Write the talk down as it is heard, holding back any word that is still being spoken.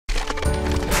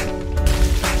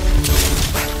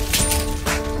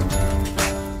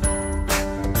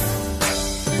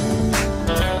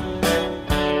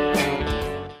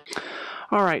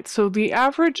All right, so the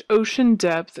average ocean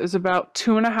depth is about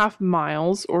 2.5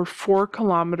 miles or 4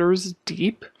 kilometers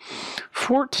deep.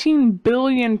 14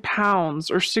 billion pounds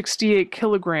or 68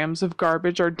 kilograms of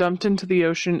garbage are dumped into the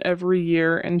ocean every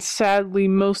year, and sadly,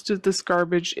 most of this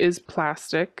garbage is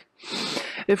plastic.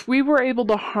 If we were able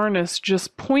to harness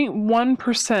just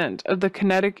 0.1% of the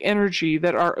kinetic energy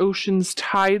that our ocean's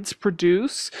tides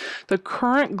produce, the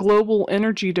current global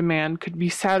energy demand could be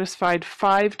satisfied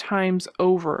 5 times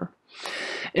over.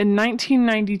 In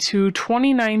 1992,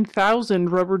 29,000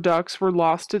 rubber ducks were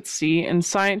lost at sea, and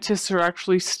scientists are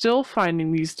actually still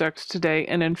finding these ducks today.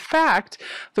 And in fact,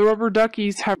 the rubber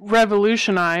duckies have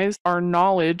revolutionized our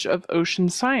knowledge of ocean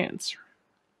science.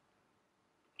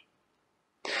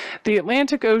 The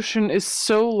Atlantic Ocean is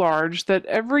so large that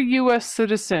every U.S.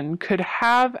 citizen could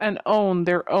have and own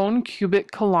their own cubic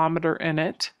kilometer in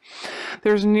it.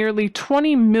 There's nearly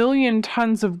 20 million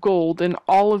tons of gold in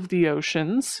all of the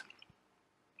oceans.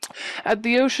 At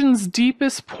the ocean's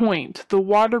deepest point, the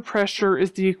water pressure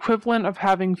is the equivalent of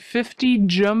having 50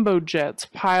 jumbo jets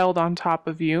piled on top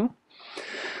of you.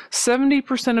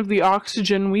 70% of the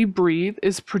oxygen we breathe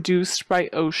is produced by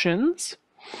oceans.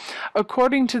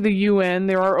 According to the UN,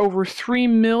 there are over 3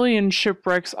 million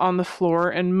shipwrecks on the floor,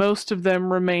 and most of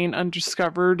them remain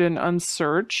undiscovered and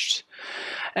unsearched.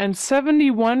 And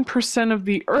 71% of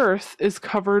the Earth is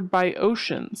covered by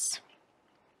oceans.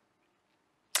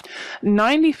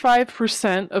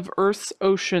 95% of Earth's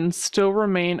oceans still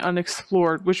remain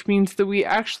unexplored, which means that we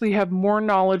actually have more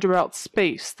knowledge about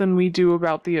space than we do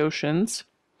about the oceans.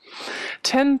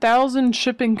 10,000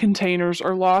 shipping containers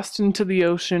are lost into the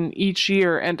ocean each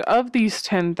year, and of these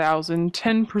 10,000,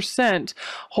 10%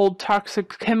 hold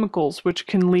toxic chemicals which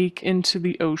can leak into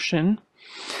the ocean.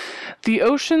 The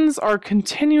oceans are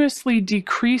continuously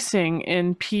decreasing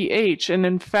in pH, and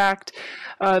in fact,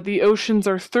 the oceans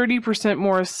are 30%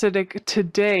 more acidic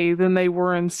today than they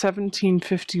were in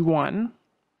 1751.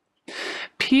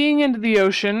 Peeing into the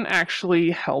ocean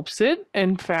actually helps it,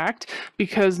 in fact,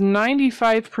 because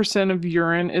 95% of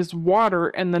urine is water,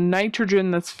 and the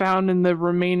nitrogen that's found in the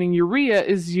remaining urea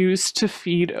is used to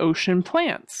feed ocean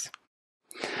plants.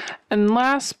 And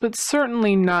last but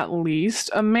certainly not least,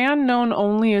 a man known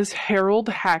only as Harold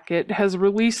Hackett has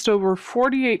released over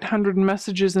 4,800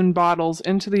 messages in bottles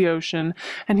into the ocean,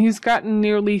 and he's gotten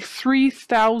nearly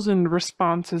 3,000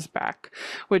 responses back,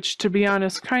 which, to be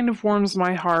honest, kind of warms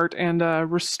my heart and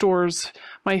restores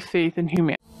my faith in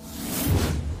humanity.